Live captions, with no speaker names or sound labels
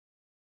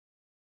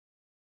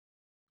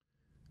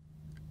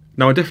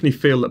Now, I definitely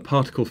feel that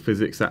particle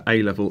physics at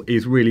A level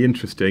is really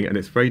interesting, and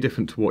it's very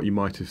different to what you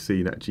might have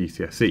seen at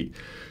GCSE.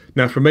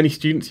 Now, for many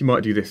students, you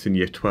might do this in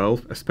year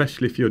 12,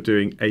 especially if you're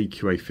doing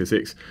AQA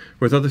physics,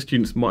 whereas other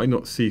students might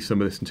not see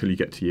some of this until you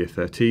get to year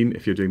 13,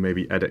 if you're doing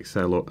maybe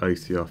Edexcel or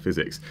OCR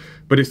physics.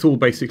 But it's all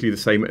basically the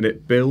same, and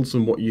it builds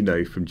on what you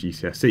know from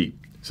GCSE.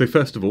 So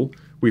first of all,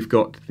 we've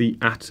got the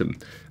atom,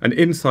 and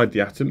inside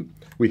the atom,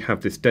 we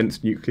have this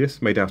dense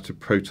nucleus made out of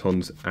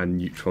protons and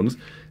neutrons.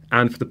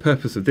 And for the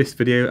purpose of this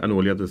video and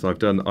all the others I've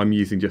done, I'm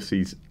using just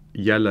these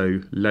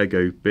yellow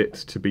Lego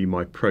bits to be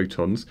my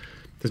protons.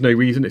 There's no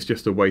reason, it's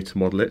just a way to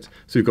model it.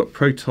 So we've got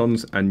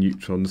protons and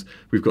neutrons,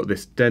 we've got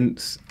this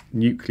dense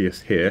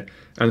nucleus here,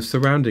 and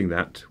surrounding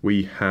that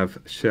we have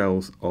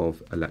shells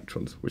of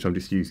electrons, which I'm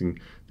just using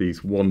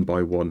these 1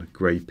 by 1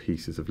 grey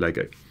pieces of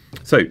Lego.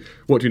 So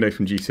what do you know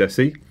from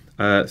GCSE?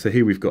 So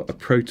here we've got a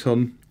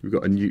proton, we've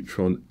got a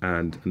neutron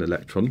and an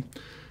electron.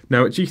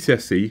 Now at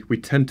GCSE, we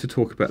tend to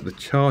talk about the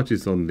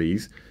charges on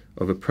these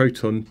of a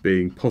proton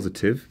being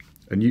positive,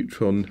 a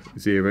neutron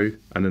 0,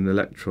 and an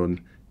electron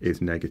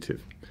is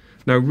negative.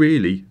 Now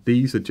really,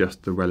 these are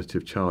just the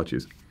relative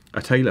charges.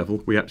 At A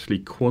level, we actually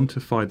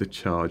quantify the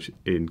charge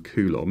in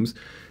coulombs,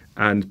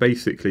 and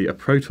basically a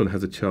proton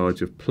has a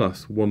charge of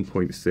plus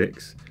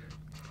 1.6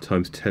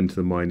 times 10 to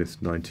the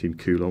minus 19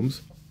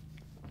 coulombs.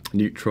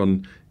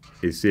 Neutron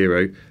is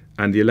 0,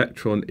 and the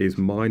electron is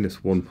minus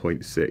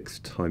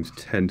 1.6 times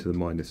 10 to the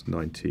minus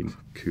 19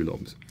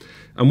 coulombs.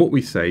 And what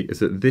we say is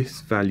that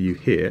this value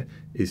here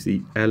is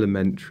the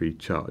elementary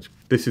charge.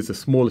 This is the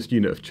smallest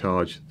unit of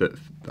charge that,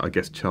 I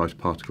guess, charged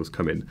particles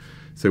come in.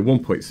 So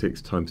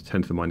 1.6 times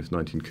 10 to the minus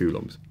 19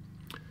 coulombs.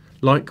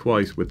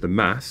 Likewise with the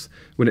mass,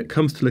 when it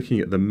comes to looking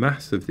at the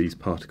mass of these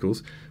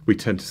particles, we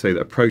tend to say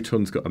that a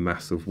proton's got a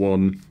mass of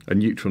 1, a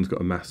neutron's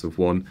got a mass of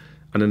 1,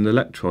 and an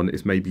electron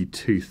is maybe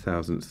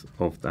 2/1000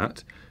 of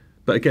that.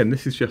 But again,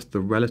 this is just the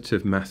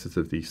relative masses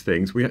of these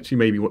things. We actually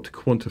maybe want to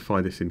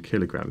quantify this in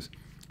kilograms.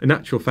 In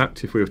actual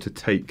fact, if we were to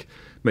take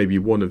maybe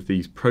one of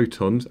these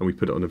protons and we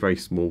put it on a very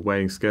small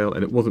weighing scale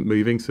and it wasn't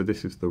moving, so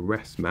this is the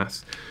rest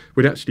mass,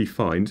 we'd actually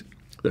find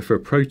that for a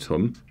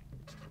proton,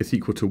 it's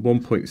equal to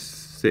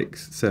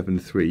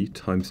 1.673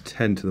 times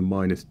 10 to the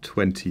minus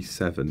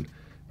 27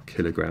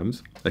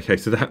 kilograms. Okay,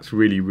 so that's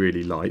really,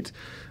 really light.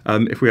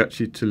 If we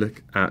actually to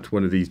look at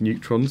one of these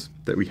neutrons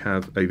that we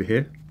have over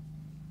here,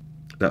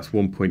 that's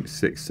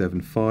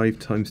 1.675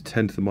 times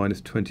 10 to the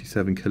minus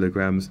 27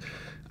 kilograms,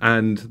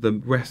 and the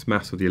rest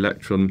mass of the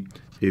electron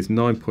is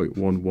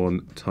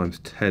 9.11 times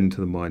 10 to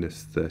the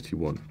minus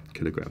 31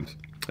 kilograms.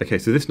 Okay,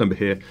 so this number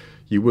here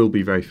you will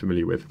be very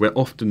familiar with. We're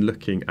often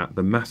looking at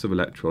the mass of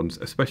electrons,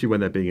 especially when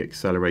they're being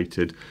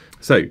accelerated.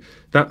 So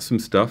that's some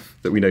stuff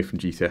that we know from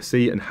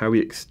GCSE and how we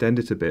extend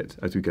it a bit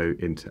as we go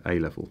into A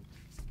level.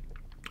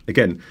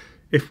 Again,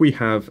 if we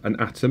have an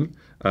atom,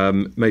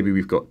 maybe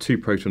we've got 2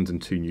 protons and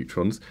 2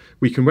 neutrons,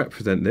 we can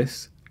represent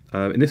this.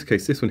 In this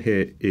case, this one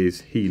here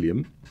is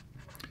helium,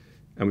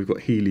 and we've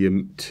got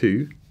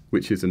helium-2,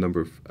 which is the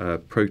number of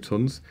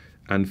protons,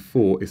 and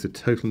 4 is the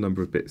total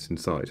number of bits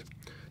inside.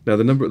 Now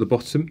the number at the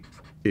bottom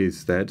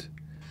is Z,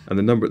 and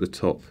the number at the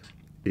top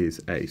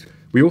is 8.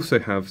 We also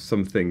have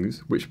some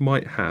things which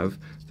might have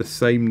the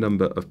same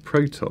number of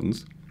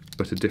protons,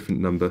 but a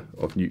different number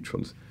of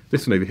neutrons.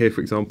 This one over here,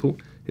 for example,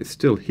 it's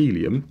still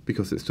helium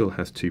because it still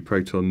has 2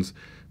 protons,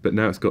 but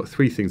now it's got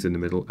 3 things in the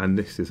middle, and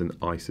this is an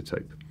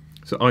isotope.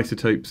 So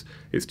isotopes,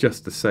 it's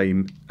just the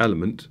same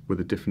element with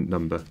a different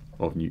number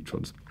of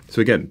neutrons.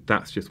 So again,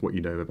 that's just what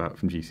you know about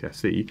from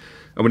GCSE.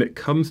 And when it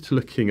comes to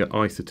looking at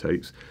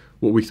isotopes,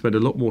 what we spend a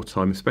lot more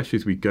time, especially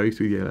as we go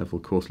through the A-level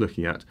course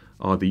looking at,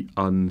 are the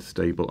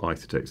unstable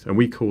isotopes. And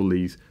we call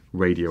these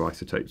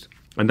radioisotopes.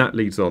 And that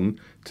leads on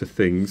to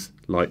things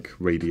like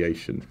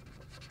radiation.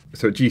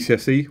 So at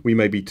GCSE, we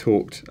maybe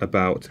talked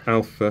about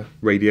alpha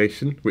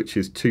radiation, which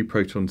is 2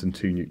 protons and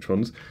 2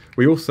 neutrons.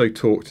 We also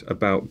talked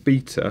about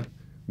beta,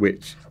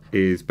 which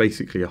is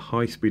basically a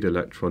high-speed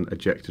electron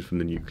ejected from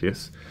the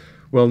nucleus.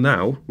 Well,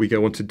 now we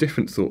go on to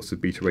different sorts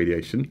of beta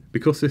radiation.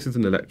 Because this is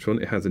an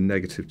electron, it has a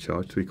negative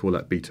charge, so we call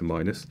that beta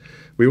minus.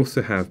 We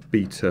also have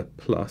beta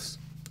plus,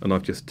 and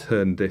I've just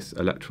turned this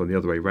electron the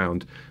other way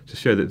around to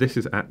show that this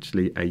is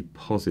actually a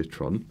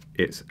positron.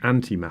 It's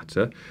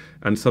antimatter,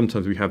 and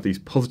sometimes we have these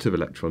positive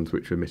electrons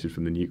which are emitted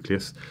from the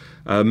nucleus,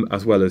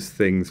 as well as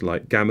things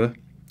like gamma,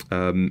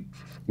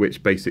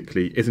 which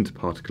basically isn't a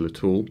particle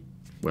at all.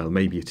 Well,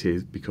 maybe it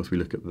is, because we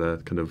look at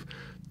the kind of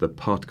the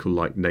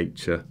particle-like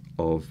nature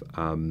of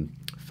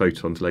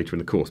photons later in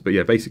the course. But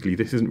yeah, basically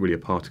this isn't really a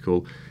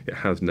particle, it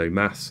has no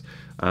mass.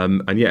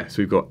 And yeah,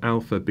 so we've got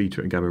alpha,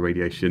 beta and gamma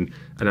radiation,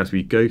 and as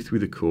we go through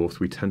the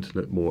course we tend to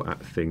look more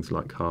at things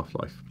like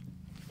half-life.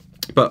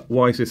 But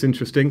why is this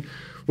interesting?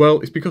 Well,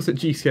 it's because at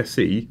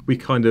GCSE we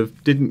kind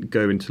of didn't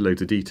go into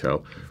loads of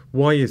detail.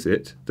 Why is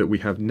it that we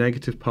have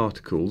negative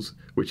particles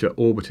which are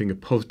orbiting a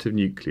positive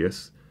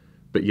nucleus,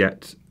 but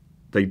yet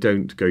they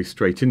don't go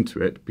straight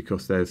into it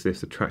because there's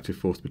this attractive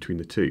force between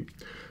the two?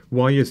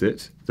 Why is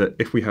it that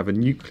if we have a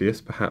nucleus,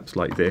 perhaps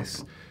like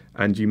this,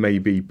 and you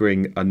maybe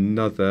bring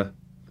another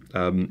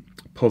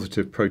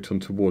positive proton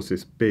towards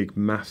this big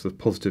mass of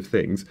positive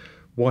things,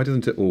 why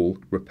doesn't it all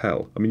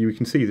repel? I mean, you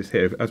can see this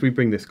here. As we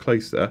bring this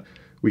closer,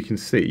 we can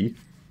see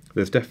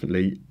there's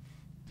definitely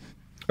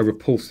a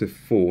repulsive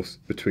force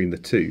between the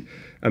two.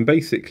 And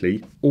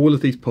basically, all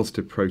of these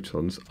positive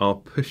protons are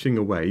pushing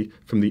away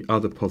from the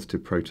other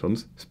positive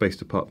protons,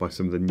 spaced apart by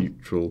some of the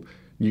neutral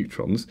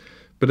neutrons.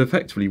 But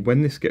effectively,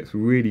 when this gets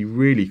really,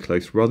 really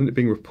close, rather than it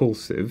being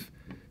repulsive,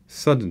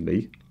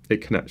 suddenly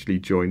it can actually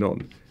join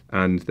on.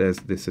 And there's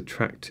this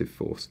attractive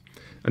force.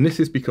 And this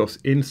is because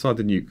inside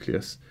the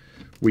nucleus,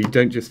 we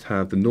don't just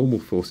have the normal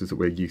forces that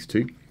we're used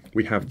to.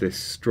 We have this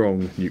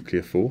strong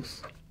nuclear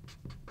force,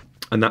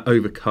 and that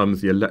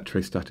overcomes the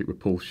electrostatic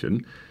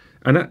repulsion.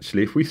 And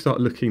actually, if we start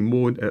looking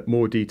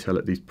more detail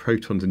at these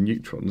protons and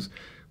neutrons,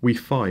 we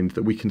find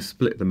that we can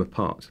split them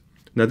apart.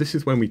 Now, this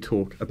is when we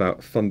talk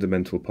about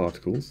fundamental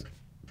particles.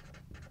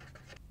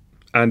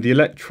 And the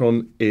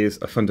electron is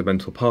a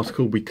fundamental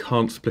particle. We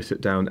can't split it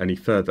down any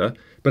further.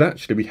 But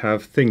actually, we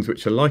have things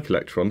which are like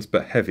electrons,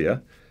 but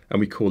heavier,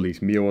 and we call these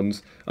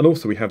muons. And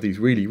also, we have these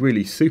really,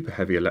 really super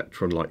heavy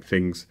electron-like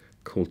things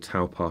called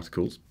tau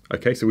particles.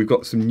 Okay, so we've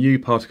got some new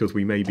particles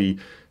we maybe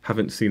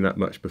haven't seen that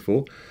much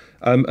before.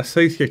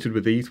 Associated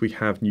with these, we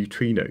have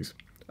neutrinos.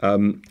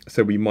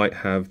 So we might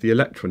have the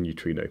electron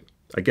neutrino.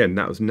 Again,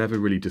 that was never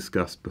really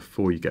discussed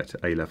before you get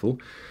to A level.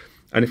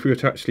 And if we were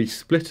to actually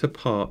split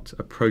apart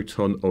a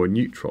proton or a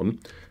neutron,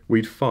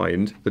 we'd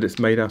find that it's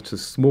made out of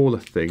smaller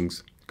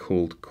things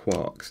called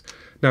quarks.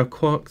 Now,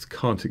 quarks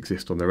can't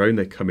exist on their own.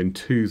 They come in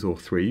twos or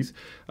threes.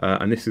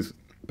 And this is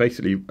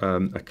basically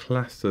a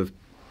class of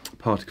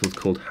particles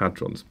called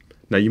hadrons.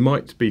 Now, you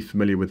might be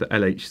familiar with the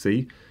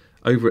LHC.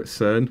 Over at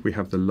CERN, we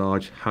have the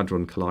Large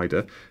Hadron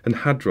Collider, and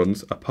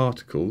hadrons are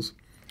particles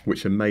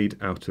which are made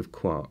out of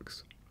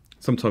quarks.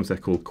 Sometimes they're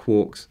called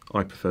quarks.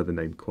 I prefer the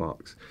name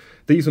quarks.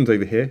 These ones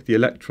over here, the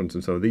electrons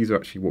and so on, these are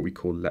actually what we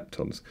call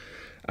leptons.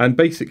 And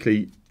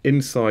basically,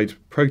 inside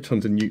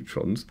protons and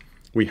neutrons,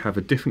 we have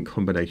a different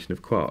combination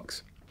of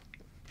quarks.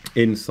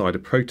 Inside a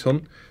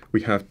proton,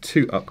 we have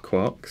two up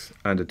quarks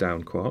and a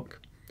down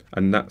quark,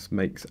 and that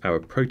makes our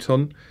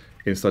proton.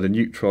 Inside a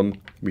neutron,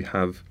 we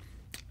have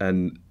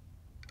an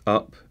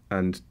up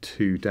and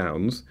two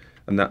downs,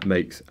 and that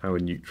makes our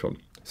neutron.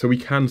 So we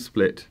can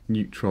split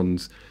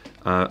neutrons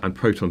and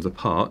protons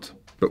apart,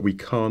 but we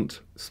can't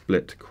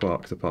split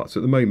quarks apart.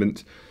 So at the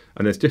moment,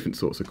 and there's different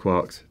sorts of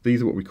quarks,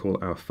 these are what we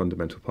call our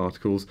fundamental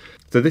particles.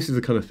 So this is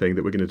the kind of thing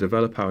that we're going to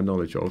develop our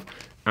knowledge of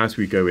as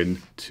we go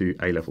into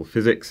A-level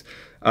physics.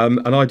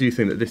 And I do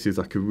think that this is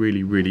like a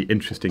really, really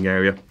interesting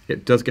area.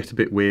 It does get a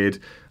bit weird,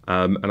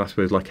 and I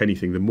suppose like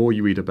anything, the more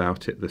you read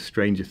about it, the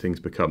stranger things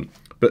become.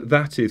 But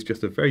that is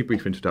just a very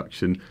brief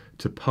introduction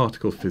to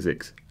particle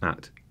physics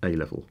at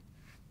A-level.